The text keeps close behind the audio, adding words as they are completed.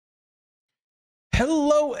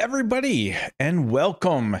Hello everybody and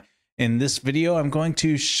welcome. In this video I'm going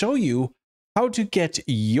to show you how to get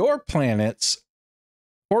your planet's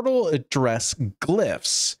portal address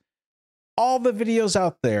glyphs. All the videos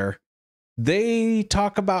out there, they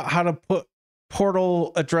talk about how to put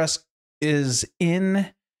portal address is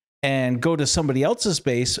in and go to somebody else's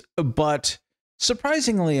base, but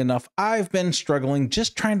surprisingly enough, I've been struggling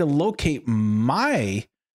just trying to locate my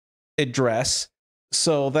address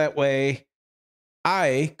so that way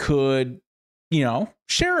I could,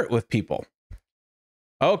 share it with people.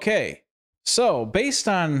 Okay. So based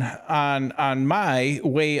on my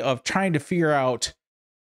way of trying to figure out,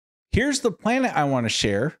 here's the planet I want to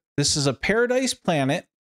share. This is a paradise planet.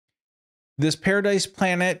 This paradise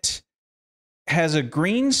planet has a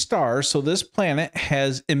green star. So this planet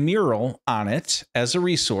has Emeril on it as a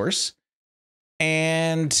resource.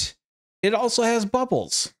 And it also has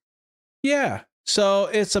bubbles. Yeah. So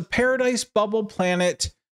it's a paradise bubble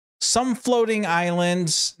planet, some floating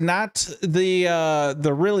islands, not the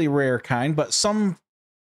really rare kind, but some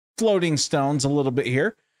floating stones a little bit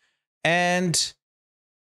here. And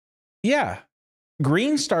yeah,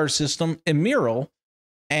 green star system, Emeril.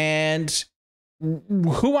 And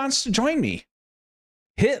who wants to join me?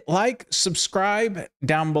 Hit like, subscribe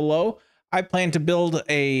down below. I plan to build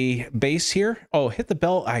a base here. Oh, hit the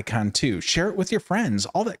bell icon too. Share it with your friends,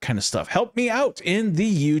 all that kind of stuff. Help me out in the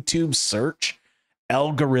YouTube search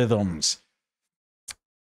algorithms.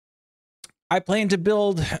 I plan to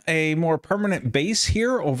build a more permanent base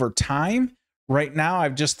here over time. Right now,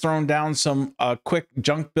 I've just thrown down some quick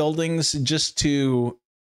junk buildings just to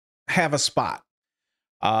have a spot.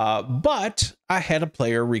 But I had a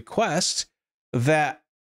player request that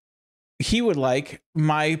he would like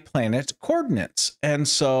my planet coordinates. And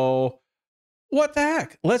so what the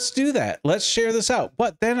heck? Let's do that. Let's share this out.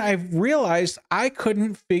 But then I realized I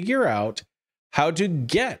couldn't figure out how to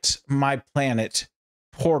get my planet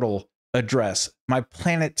portal address, my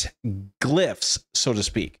planet glyphs, so to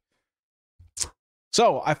speak.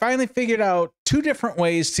 So I finally figured out two different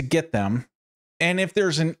ways to get them. And if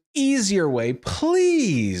there's an easier way,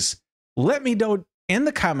 please let me know in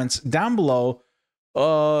the comments down below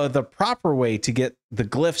the proper way to get the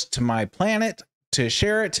glyphs to my planet to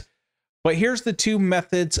share it. But here's the two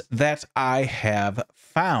methods that I have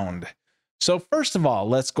found. So first of all,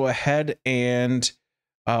 let's go ahead and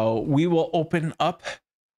we will open up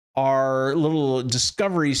our little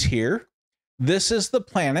discoveries here. This is the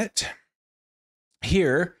planet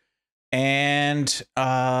here. And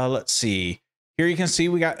let's see. Here you can see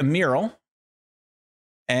we got Emeril.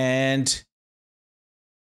 And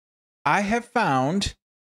I have found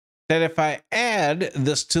that if I add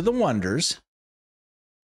this to the wonders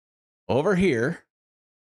over here,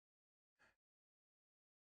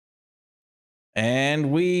 and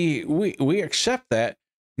we accept that,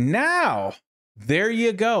 now there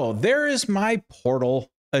you go. There is my portal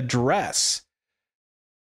address.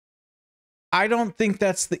 I don't think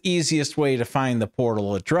that's the easiest way to find the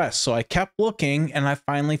portal address, so I kept looking and I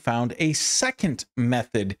finally found a second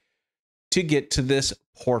method to get to this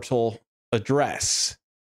portal address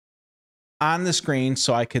on the screen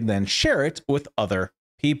so I could then share it with other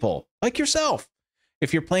people like yourself.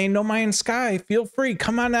 If you're playing No Man's Sky, feel free,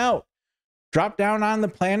 come on out, drop down on the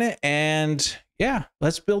planet, and yeah,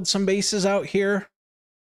 let's build some bases out here.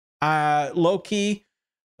 Low-key,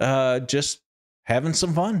 just having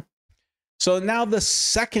some fun. So now the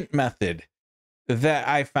second method that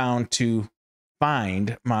I found to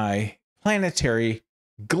find my planetary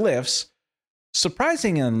glyphs,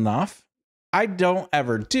 surprising enough, I don't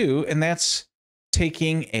ever do, and that's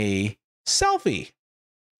taking a selfie.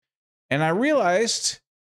 And I realized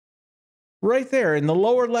right there in the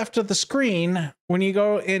lower left of the screen, when you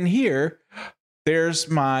go in here, there's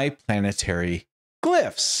my planetary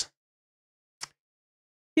glyphs.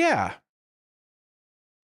 Yeah.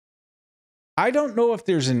 I don't know if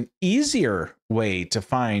there's an easier way to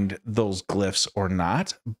find those glyphs or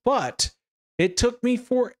not, but it took me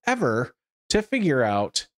forever to figure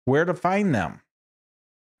out where to find them.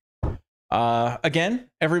 Again,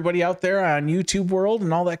 everybody out there on YouTube world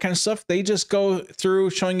and all that kind of stuff, they just go through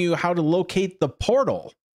showing you how to locate the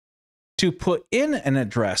portal to put in an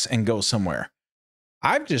address and go somewhere.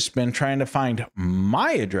 I've just been trying to find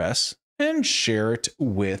my address and share it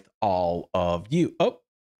with all of you. Oh,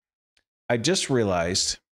 I just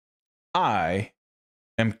realized I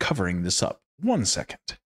am covering this up. 1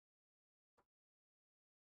 second.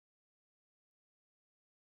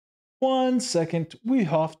 1 second. We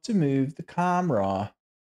have to move the camera.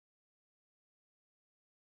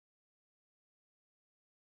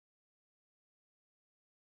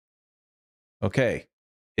 Okay.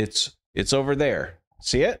 It's It's over there.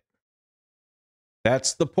 See it?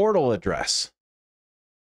 That's the portal address.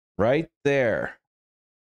 Right there.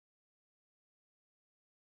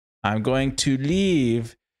 I'm going to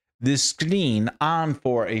leave this screen on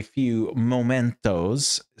for a few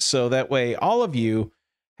momentos, so that way all of you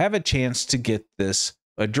have a chance to get this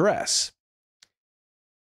address.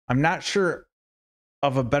 I'm not sure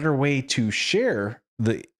of a better way to share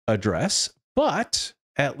the address, but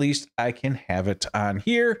at least I can have it on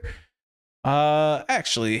here.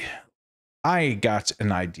 Actually, I got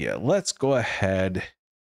an idea. Let's go ahead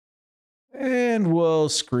and we'll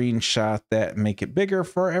screenshot that and make it bigger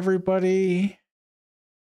for everybody.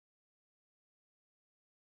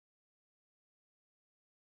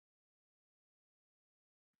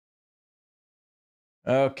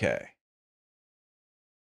 Okay.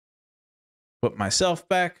 Put myself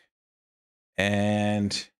back.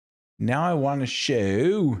 And now I want to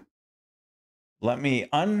show. Let me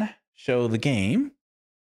unshow the game.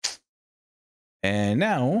 And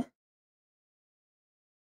now.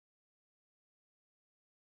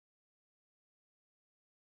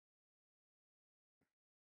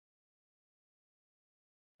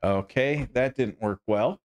 Okay, that didn't work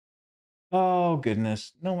well. Oh,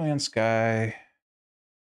 goodness. No Man's Sky.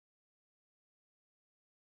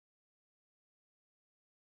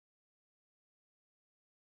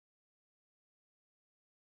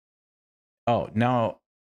 Oh, now.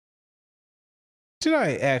 Did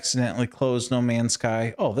I accidentally close No Man's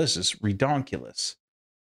Sky? Oh, this is redonkulous.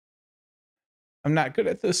 I'm not good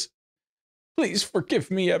at this. Please forgive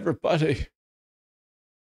me, everybody.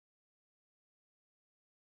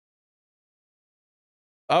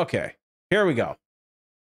 Okay, here we go.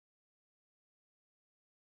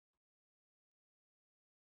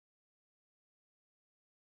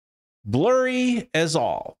 Blurry as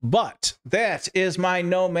all, but that is my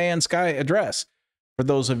No Man's Sky address. For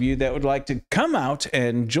those of you that would like to come out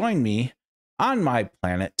and join me on my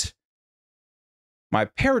planet, my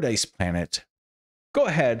paradise planet, go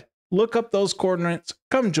ahead, look up those coordinates,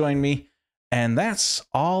 come join me, and that's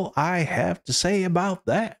all I have to say about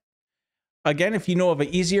that. Again, if you know of an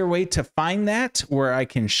easier way to find that where I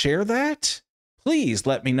can share that, please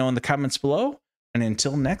let me know in the comments below. And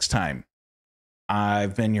until next time,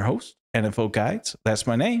 I've been your host, nfoGuides. That's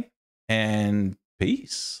my name, and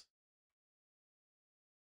peace.